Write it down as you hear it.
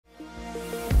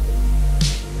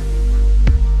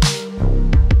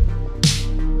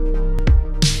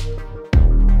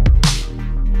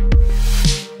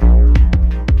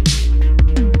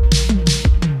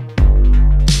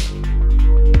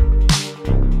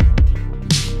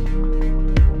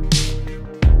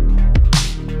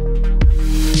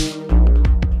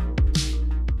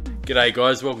G'day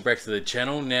guys, welcome back to the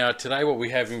channel. Now today what we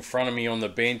have in front of me on the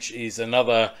bench is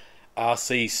another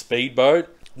RC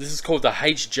speedboat. This is called the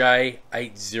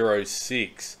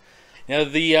HJ806. Now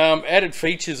the added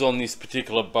features on this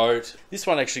particular boat, this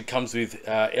one actually comes with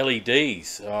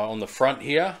LEDs on the front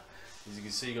here. As you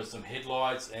can see, you've got some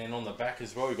headlights, and on the back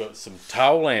as well you've got some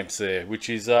tail lamps there, which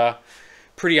is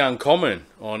pretty uncommon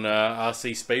on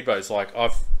RC speedboats. Like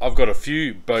I've got a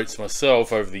few boats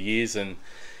myself over the years, and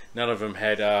none of them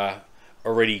had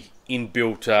already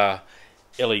inbuilt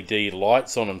LED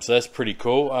lights on them, so that's pretty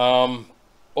cool.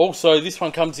 Also, this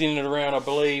one comes in at around, I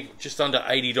believe, just under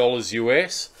 $80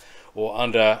 US, or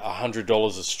under $100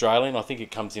 Australian. I think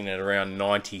it comes in at around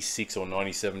 $96 or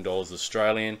 $97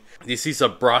 Australian. This is a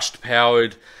brushed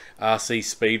powered RC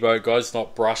speedboat, guys,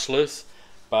 not brushless,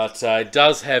 but it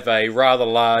does have a rather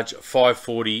large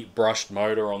 540 brushed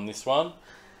motor on this one.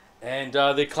 And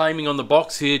they're claiming on the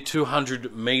box here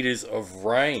 200 meters of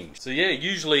range. So yeah,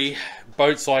 usually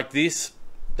boats like this,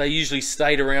 they usually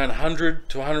stayed around 100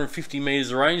 to 150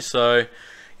 meters of range. So yeah,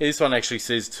 this one actually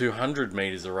says 200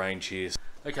 meters of range here.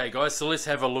 Okay guys, so let's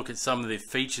have a look at some of the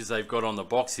features they've got on the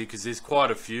box here, because there's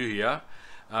quite a few here.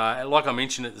 Like I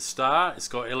mentioned at the start, it's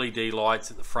got LED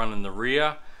lights at the front and the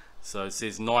rear. So it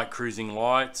says night cruising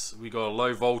lights. We got a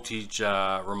low voltage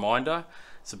reminder.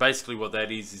 So basically what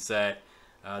that is that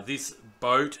this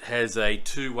boat has a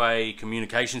two-way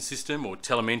communication system or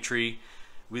telemetry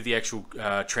with the actual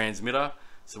transmitter.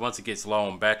 So once it gets low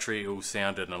on battery, it will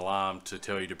sound an alarm to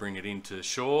tell you to bring it into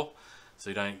shore,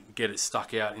 so you don't get it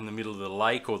stuck out in the middle of the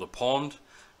lake or the pond.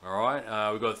 Alright,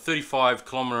 we've got 35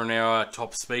 km/h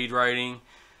top speed rating.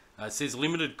 It says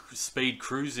limited speed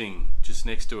cruising just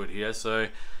next to it here, so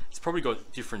it's probably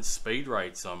got different speed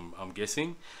rates, I'm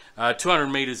guessing. 200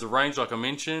 meters of range, like I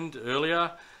mentioned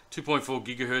earlier. 2.4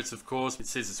 gigahertz, of course. It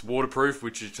says it's waterproof,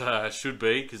 which it should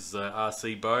be, because it's an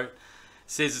RC boat. It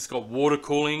says it's got water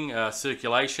cooling,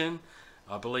 circulation.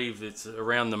 I believe it's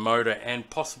around the motor and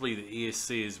possibly the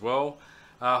ESC as well.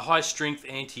 High strength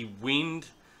anti-wind.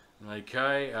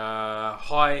 Okay.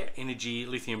 High energy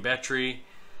lithium battery.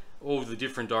 All the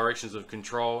different directions of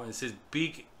control. And it says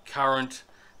big current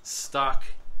stuck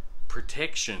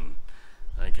protection.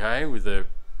 Okay, with a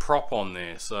prop on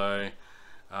there. So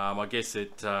I guess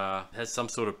it has some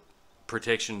sort of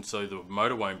protection so the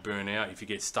motor won't burn out if you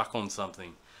get stuck on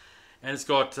something. And it's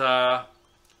got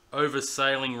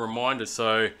oversailing reminder,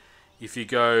 so if you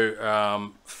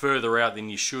go further out than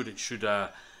you should, it should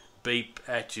beep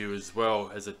at you as well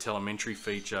as a telemetry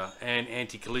feature, and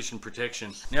anti-collision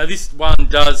protection. Now this one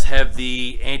does have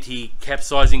the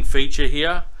anti-capsizing feature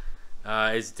here,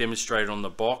 as demonstrated on the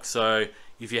box. So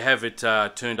if you have it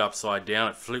turned upside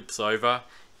down, it flips over.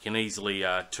 You can easily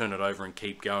turn it over and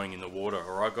keep going in the water.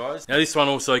 Alright guys, now this one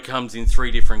also comes in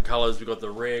 3 different colors. We've got the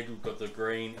red, we've got the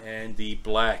green, and the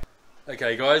black.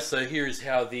 Okay guys, so here is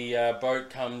how the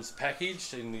boat comes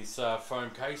packaged in this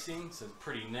foam casing. So it's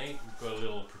pretty neat. We've got a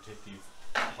little protective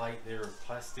plate there of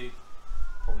plastic,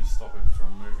 probably stop it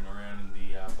from moving around in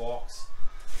the box.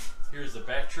 Here's the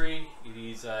battery. It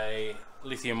is a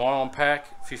lithium ion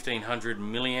pack, 1500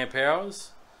 milliamp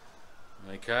hours.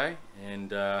 Okay,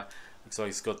 and looks like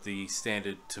it's got the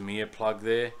standard Tamiya plug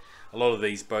there. A lot of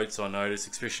these boats, I notice,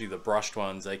 especially the brushed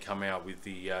ones, they come out with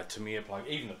the Tamiya plug.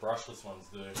 Even the brushless ones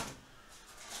do.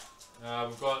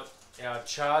 We've got our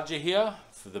charger here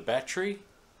for the battery.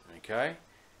 Okay,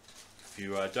 if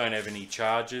you don't have any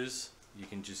chargers, you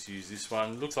can just use this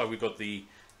one. Looks like we've got the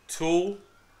tool,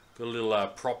 got a little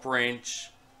prop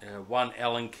wrench, one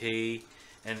Allen key,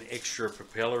 and an extra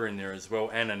propeller in there as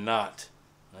well, and a nut.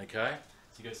 Okay.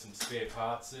 You got some spare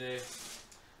parts there.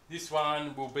 This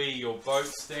one will be your boat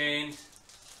stand.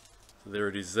 So there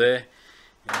it is there.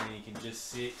 And then you can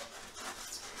just sit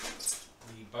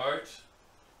the boat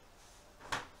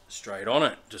straight on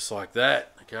it, just like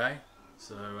that. Okay,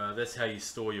 so that's how you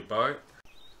store your boat.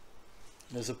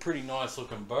 There's a pretty nice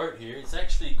looking boat here. It's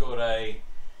actually got a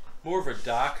more of a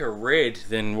darker red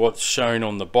than what's shown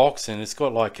on the box, and it's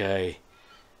got like a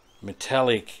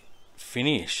metallic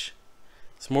finish.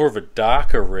 It's more of a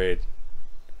darker red.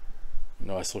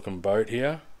 Nice looking boat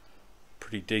here.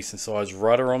 Pretty decent sized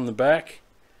rudder on the back.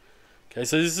 Okay,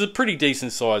 so this is a pretty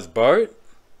decent sized boat.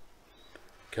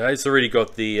 Okay, it's already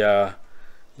got the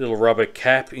little rubber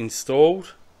cap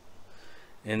installed.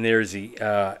 And there is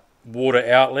the water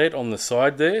outlet on the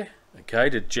side there.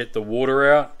 Okay, to jet the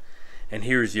water out. And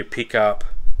here is your pickup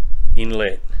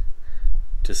inlet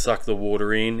to suck the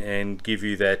water in and give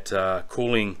you that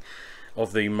cooling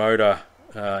of the motor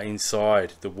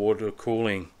inside, the water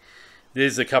cooling.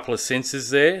 There's a couple of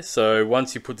sensors there, so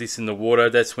once you put this in the water,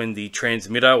 that's when the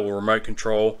transmitter or remote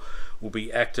control will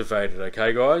be activated.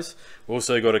 Okay guys, we've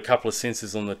also got a couple of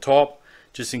sensors on the top,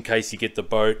 just in case you get the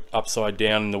boat upside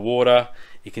down in the water,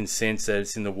 it can sense that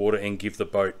it's in the water and give the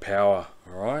boat power.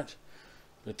 Alright,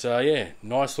 but yeah,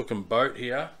 nice looking boat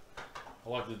here. I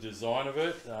like the design of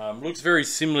it. Looks very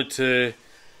similar to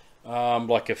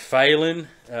like a Phelan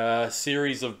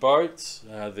series of boats,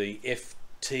 the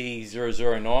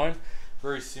FT009,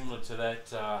 very similar to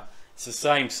that. It's the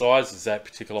same size as that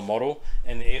particular model,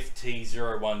 and the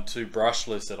FT012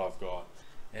 brushless that I've got.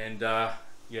 And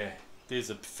yeah,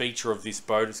 there's a feature of this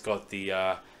boat. It's got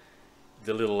the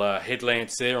little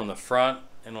headlamps there on the front,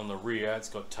 and on the rear it's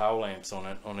got tail lamps on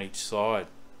it on each side.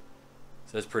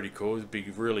 So that's pretty cool. It's be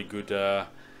really good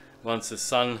once the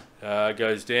sun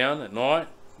goes down at night.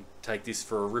 Take this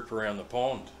for a rip around the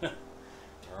pond.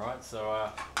 Alright, so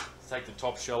let's take the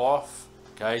top shell off.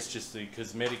 Okay, it's just the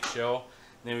cosmetic shell.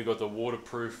 And then we've got the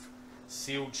waterproof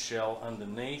sealed shell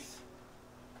underneath.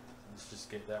 Let's just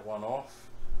get that one off.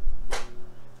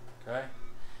 Okay,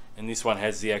 and this one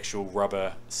has the actual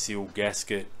rubber seal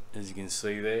gasket, as you can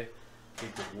see there.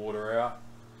 Keep the water out.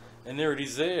 And there it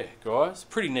is there, guys.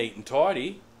 Pretty neat and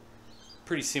tidy.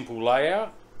 Pretty simple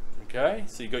layout. Okay,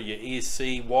 so you've got your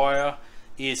ESC wire.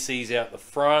 ESC's out the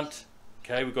front.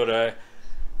 Okay, we've got a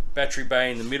battery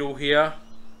bay in the middle here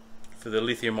for the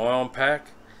lithium ion pack.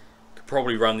 Could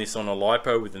probably run this on a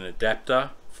LiPo with an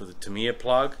adapter for the Tamiya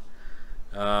plug.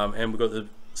 And we've got the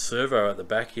servo at the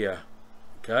back here.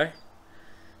 Okay,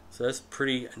 so that's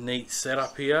pretty neat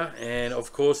setup here. And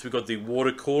of course we've got the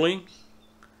water cooling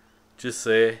just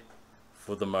there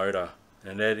for the motor,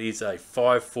 and that is a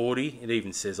 540. It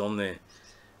even says on there,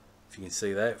 if you can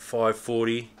see that,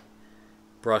 540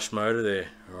 brush motor there.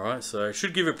 Alright, so it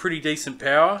should give it pretty decent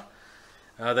power.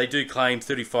 They do claim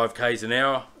 35 k's an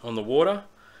hour on the water,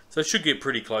 so it should get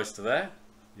pretty close to that,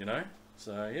 you know.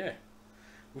 So yeah,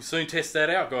 we'll soon test that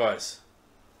out, guys.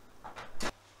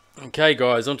 Okay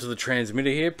guys, onto the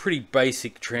transmitter here. Pretty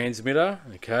basic transmitter.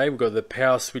 Okay, we've got the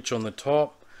power switch on the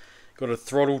top, got a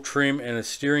throttle trim and a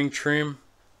steering trim.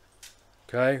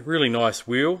 Okay, really nice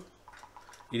wheel.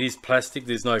 It is plastic,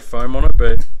 there's no foam on it,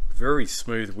 but very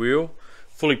smooth wheel.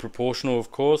 Fully proportional,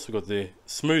 of course. We've got the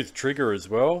smooth trigger as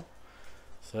well.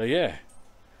 So yeah,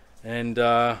 and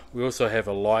we also have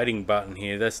a lighting button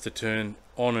here. That's to turn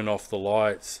on and off the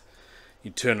lights. You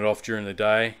turn it off during the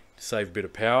day to save a bit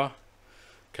of power.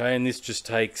 Okay, and this just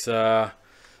takes,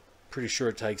 pretty sure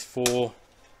it takes 4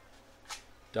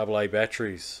 AA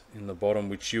batteries in the bottom,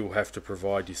 which you'll have to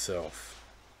provide yourself.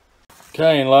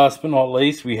 Okay, and last but not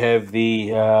least, we have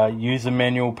the user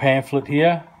manual pamphlet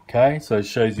here. Okay, so it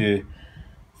shows you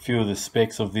a few of the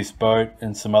specs of this boat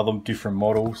and some other different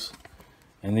models.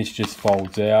 And this just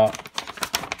folds out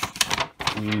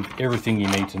with everything you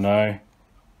need to know,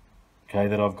 okay,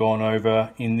 that I've gone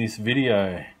over in this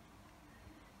video.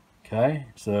 Okay,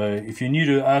 so if you're new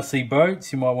to RC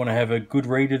boats, you might want to have a good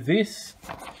read of this.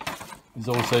 There's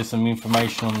also some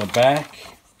information on the back,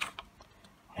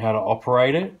 how to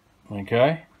operate it,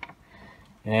 okay,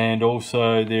 and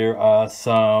also there are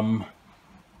some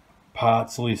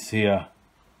parts lists here.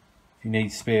 If you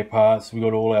need spare parts, we've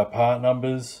got all our part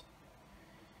numbers.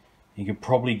 You can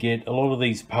probably get a lot of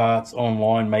these parts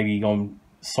online, maybe on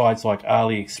sites like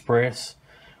AliExpress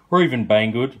or even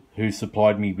Banggood, who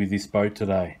supplied me with this boat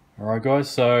today. Alright guys,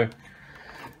 so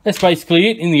that's basically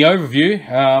it in the overview.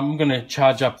 I'm going to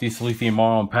charge up this lithium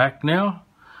ion pack now,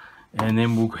 and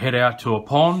then we'll head out to a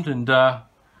pond and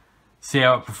see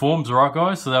how it performs. Alright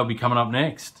guys, so that'll be coming up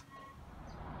next.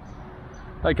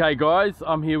 Okay guys,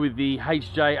 I'm here with the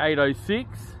HJ806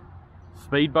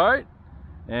 Speedboat,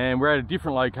 and we're at a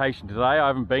different location today. I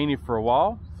haven't been here for a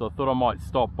while, so I thought I might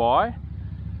stop by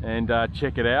and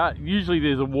check it out. Usually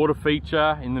there's a water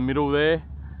feature in the middle there,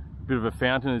 a bit of a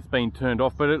fountain that's been turned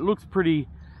off, but it looks pretty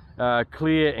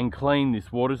clear and clean.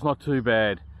 This water's not too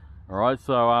bad. Alright,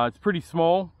 so it's pretty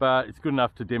small, but it's good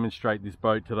enough to demonstrate this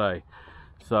boat today.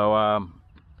 So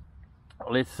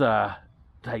let's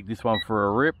take this one for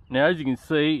a rip. Now, as you can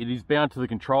see, it is bound to the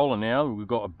controller now. We've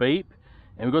got a beep,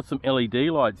 and we've got some LED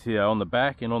lights here on the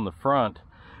back and on the front.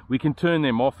 We can turn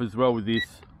them off as well with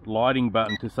this lighting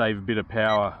button to save a bit of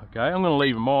power. Okay, I'm going to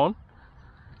leave them on,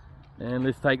 and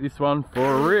let's take this one for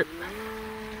a rip.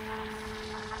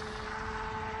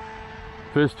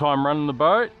 First time running the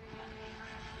boat.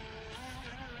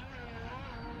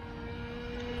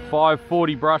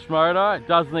 540 brush motor. It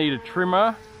does need a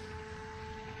trimmer.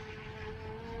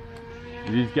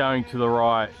 It is going to the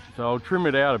right, so I'll trim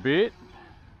it out a bit.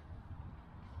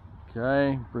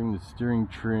 Okay, bring the steering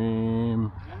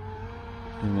trim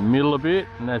in the middle a bit,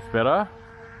 and that's better.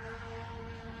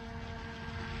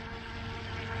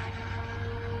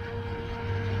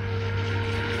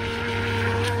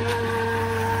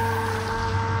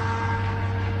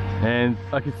 And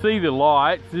I can see the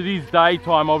lights. It is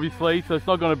daytime obviously, so it's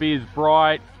not going to be as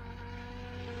bright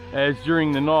as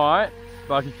during the night,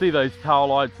 but I can see those tail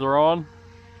lights are on.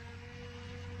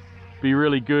 Be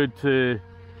really good to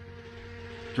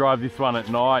drive this one at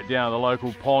night down to the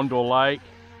local pond or lake.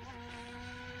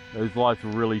 Those lights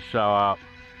will really show up.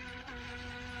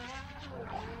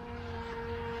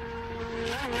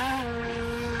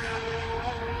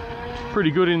 Pretty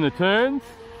good in the turns.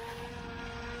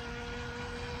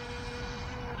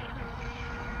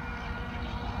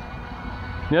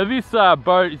 Now this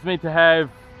boat is meant to have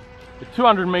a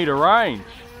 200-metre range.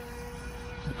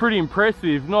 It's pretty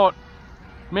impressive. Not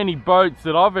many boats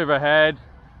that I've ever had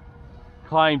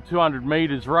claim 200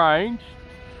 metres range.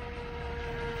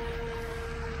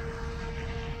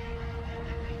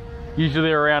 Usually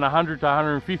they're around 100 to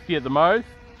 150 at the most.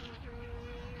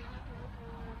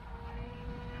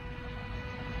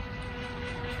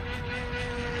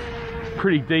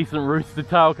 Pretty decent rooster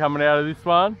tail coming out of this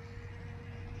one.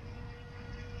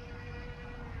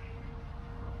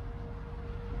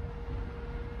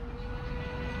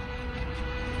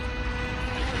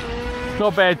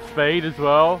 Not bad speed as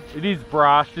well. It is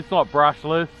brushed, it's not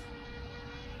brushless.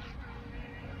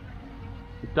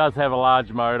 It does have a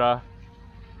large motor.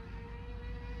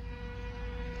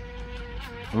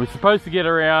 And we're supposed to get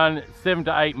around 7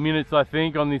 to 8 minutes, I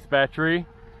think, on this battery.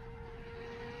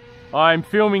 I'm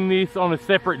filming this on a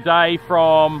separate day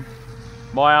from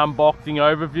my unboxing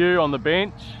overview on the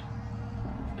bench.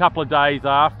 A couple of days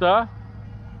after.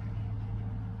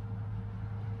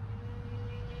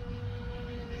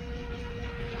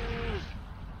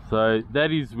 So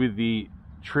that is with the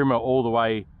trimmer all the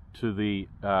way to the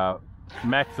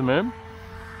maximum,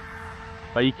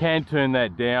 but you can turn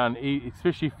that down,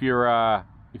 especially if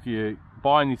you're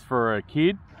buying this for a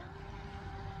kid.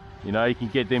 You know, you can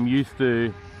get them used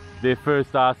to their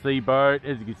first RC boat.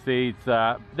 As you can see,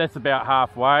 it's that's about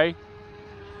halfway.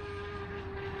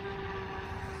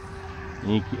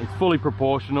 It's fully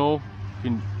proportional.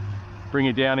 You can bring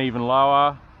it down even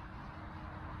lower.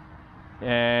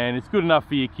 And it's good enough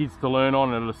for your kids to learn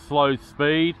on at a slow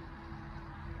speed.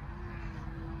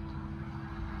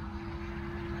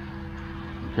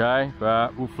 Okay,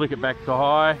 but we'll flick it back to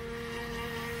high.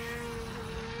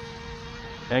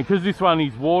 And because this one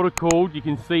is water cooled, you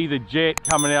can see the jet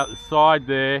coming out the side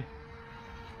there.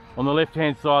 On the left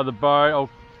hand side of the boat, I'll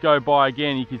go by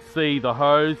again, you can see the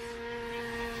hose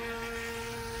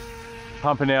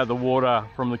pumping out the water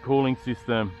from the cooling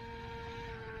system.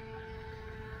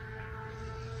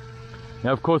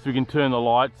 Now of course we can turn the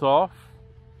lights off,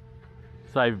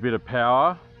 save a bit of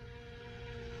power.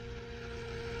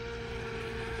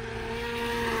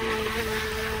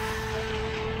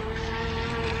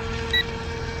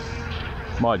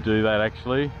 Might do that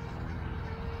actually.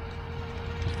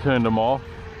 Just turned them off.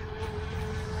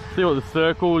 See what the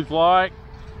circle is like.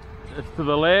 That's to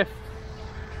the left.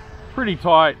 Pretty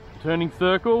tight turning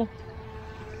circle.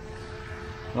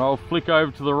 And I'll flick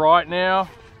over to the right now.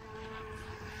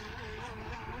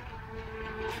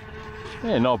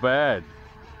 Yeah, not bad.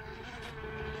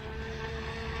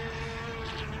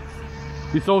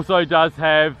 This also does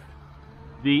have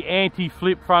the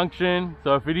anti-flip function,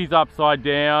 so if it is upside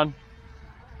down,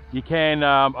 you can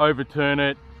overturn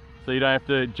it, so you don't have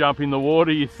to jump in the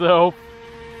water yourself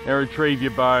and retrieve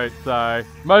your boat. So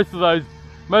most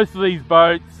of these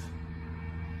boats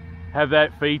have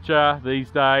that feature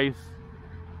these days.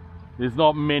 There's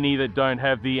not many that don't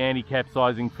have the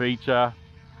anti-capsizing feature.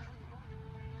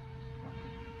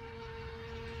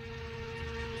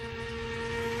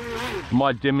 I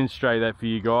might demonstrate that for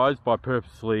you guys by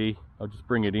purposely, I'll just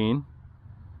bring it in.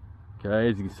 Okay,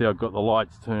 as you can see, I've got the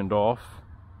lights turned off.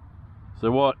 So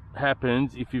what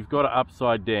happens if you've got it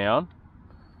upside down,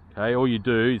 okay, all you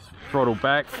do is throttle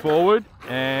back, forward,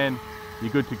 and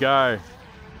you're good to go.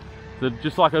 So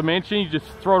just like I mentioned, you just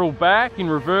throttle back in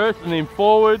reverse and then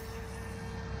forward,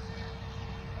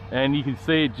 and you can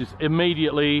see it just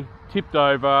immediately tipped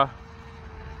over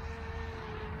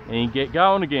and you get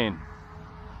going again.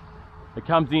 It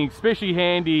comes in especially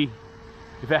handy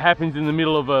if it happens in the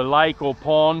middle of a lake or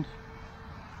pond.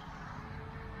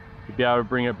 You'll be able to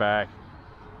bring it back.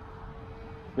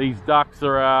 These ducks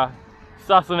are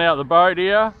sussing out the boat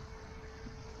here.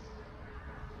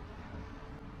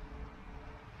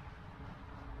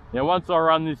 Now once I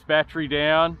run this battery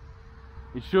down,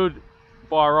 it should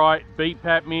by right beep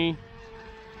at me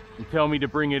and tell me to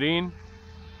bring it in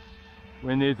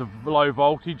when there's a low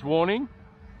voltage warning.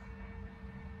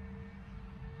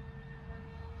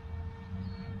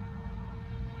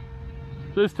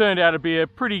 So this turned out to be a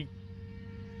pretty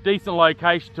decent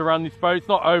location to run this boat. It's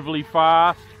not overly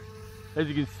fast, as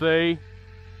you can see.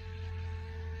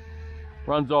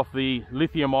 Runs off the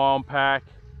lithium ion pack.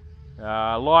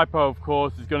 LiPo, of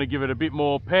course, is going to give it a bit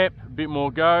more pep, a bit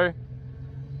more go.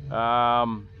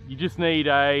 You just need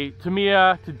a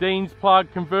Tamiya to Dean's plug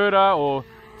converter or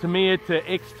Tamiya to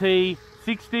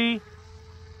XT60. If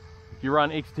you run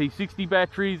XT60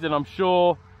 batteries, and I'm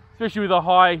sure, especially with a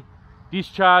high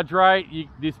discharge rate,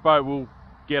 this boat will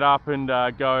get up and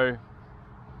go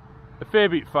a fair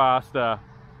bit faster.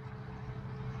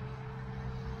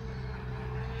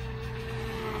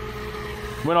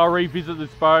 When I revisit this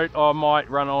boat, I might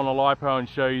run on a LiPo and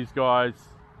show you guys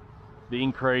the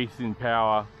increase in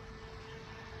power.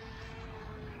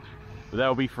 But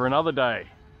that'll be for another day.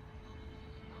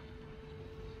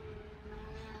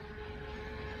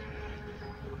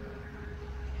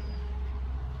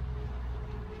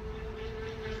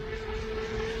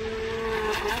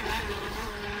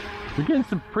 We're getting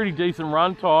some pretty decent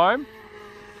run time.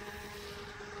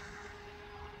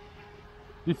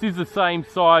 This is the same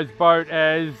size boat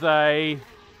as a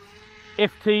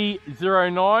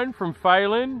FT09 from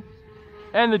Phelan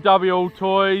and the W All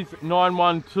Toys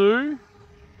 912.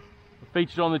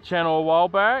 Featured on the channel a while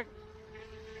back.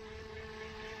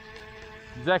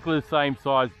 Exactly the same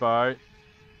size boat.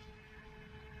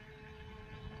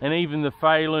 And even the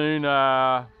Phelan,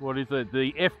 what is it?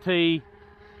 The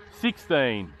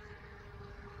FT16.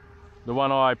 The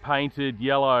one I painted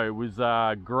yellow was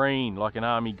green, like an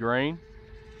army green.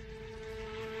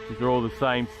 These are all the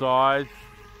same size.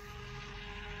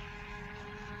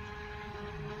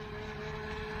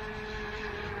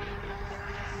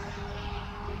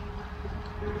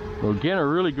 Well, again, a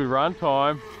really good run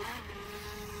time.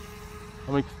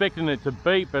 I'm expecting it to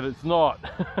beat, but it's not.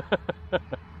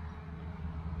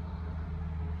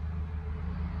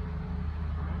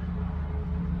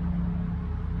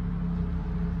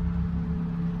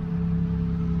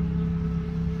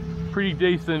 Pretty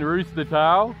decent rooster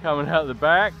tail coming out the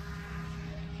back.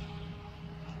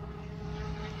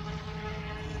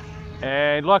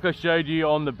 And like I showed you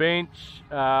on the bench,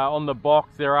 on the box,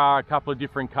 there are a couple of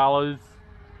different colors.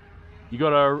 You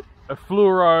got a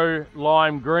fluoro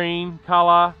lime green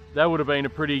color. That would have been a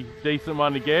pretty decent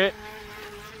one to get.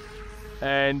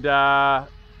 And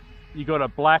you got a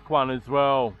black one as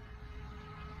well.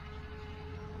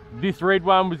 This red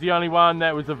one was the only one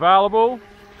that was available,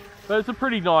 but it's a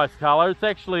pretty nice color. It's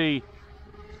actually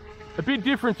a bit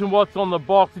different than what's on the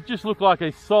box. It just looked like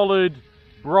a solid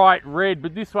bright red,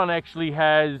 but this one actually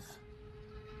has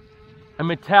a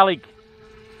metallic,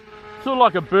 sort of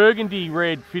like a burgundy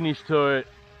red finish to it.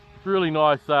 It's really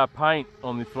nice paint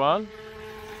on this one.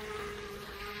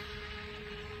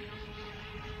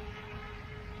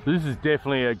 So this is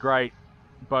definitely a great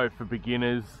boat for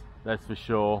beginners, that's for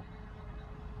sure.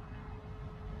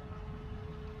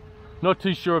 Not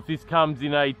too sure if this comes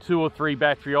in a 2 or 3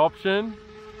 battery option.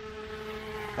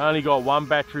 I only got 1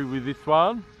 battery with this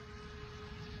one.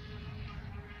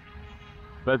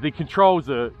 But the controls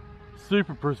are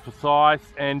super precise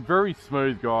and very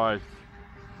smooth, guys.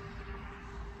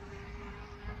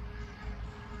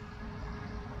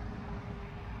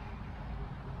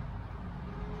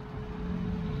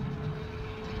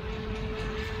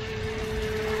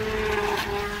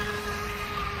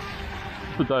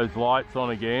 Put those lights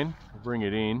on again. I'll bring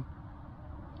it in.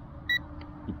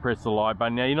 You press the light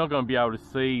button. Now you're not going to be able to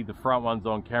see the front ones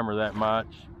on camera that much.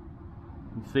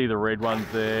 You can see the red ones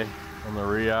there on the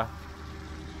rear.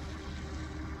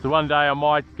 So one day I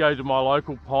might go to my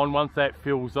local pond once that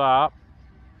fills up.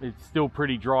 It's still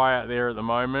pretty dry out there at the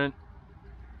moment,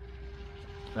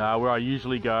 where I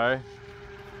usually go.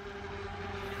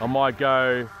 I might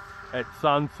go at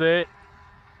sunset,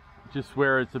 just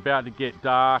where it's about to get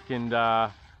dark, and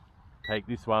take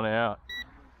this one out.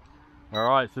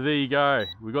 Alright, so there you go.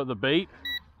 We've got the beat,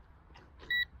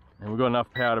 and we've got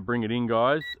enough power to bring it in,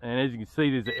 guys. And as you can see,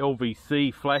 there's an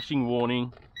LVC flashing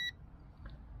warning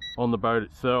on the boat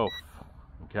itself.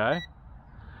 Okay,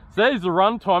 so that is the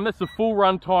run time. That's the full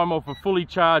run time of a fully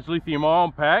charged lithium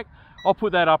ion pack. I'll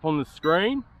put that up on the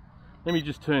screen. Let me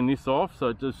just turn this off so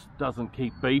it just doesn't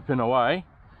keep beeping away.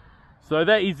 So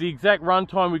that is the exact run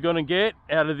time we're going to get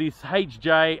out of this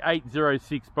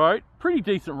HJ806 boat. Pretty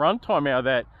decent run time out of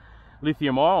that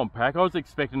lithium ion pack. I was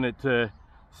expecting it to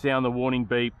sound the warning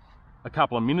beep a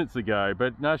couple of minutes ago,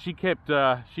 but no, she kept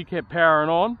powering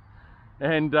on.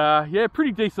 And yeah,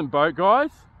 pretty decent boat, guys.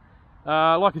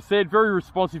 Like I said, very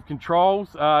responsive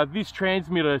controls. This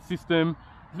transmitter system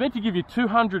is meant to give you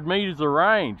 200 meters of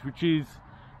range, which is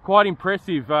quite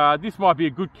impressive. This might be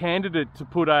a good candidate to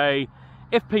put a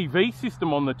FPV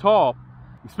system on the top,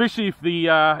 especially if the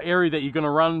area that you're going to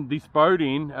run this boat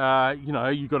in, you know,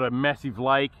 you've got a massive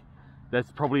lake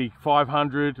that's probably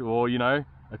 500 or, you know,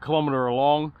 a kilometre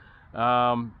along.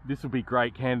 This will be a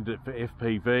great candidate for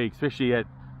FPV, especially at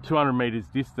 200 metres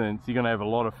distance. You're going to have a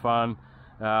lot of fun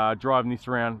driving this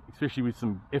around, especially with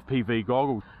some FPV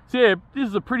goggles. So yeah, this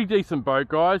is a pretty decent boat,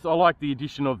 guys. I like the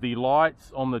addition of the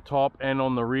lights on the top and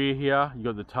on the rear here. You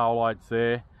got the tail lights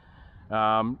there.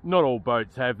 Not all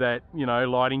boats have that, you know,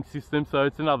 lighting system, so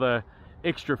it's another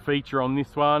extra feature on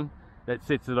this one that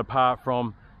sets it apart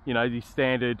from, you know, the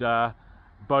standard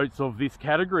boats of this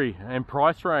category and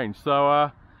price range.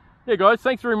 So yeah guys,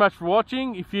 thanks very much for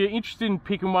watching. If you're interested in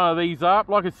picking one of these up,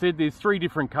 like I said, there's 3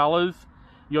 different colors.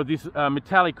 You got this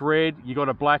metallic red, you got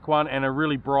a black one, and a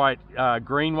really bright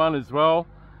green one as well.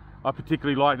 I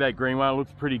particularly like that green one. It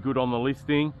looks pretty good on the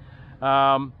listing.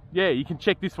 Yeah, you can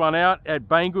check this one out at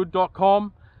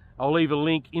banggood.com. I'll leave a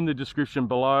link in the description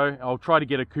below. I'll try to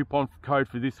get a coupon code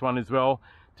for this one as well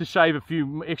to shave a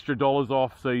few extra dollars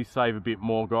off, so you save a bit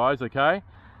more, guys, okay?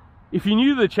 If you're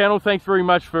new to the channel, thanks very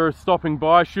much for stopping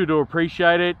by. Sure to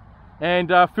appreciate it.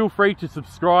 And feel free to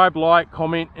subscribe, like,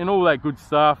 comment, and all that good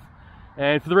stuff.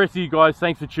 And for the rest of you guys,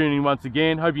 thanks for tuning in once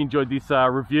again. Hope you enjoyed this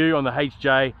review on the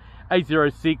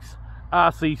HJ806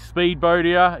 RC Speedboat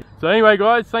here. So anyway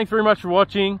guys, thanks very much for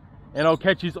watching, and I'll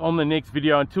catch you on the next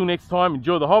video. Until next time,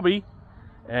 enjoy the hobby,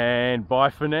 and bye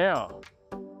for now.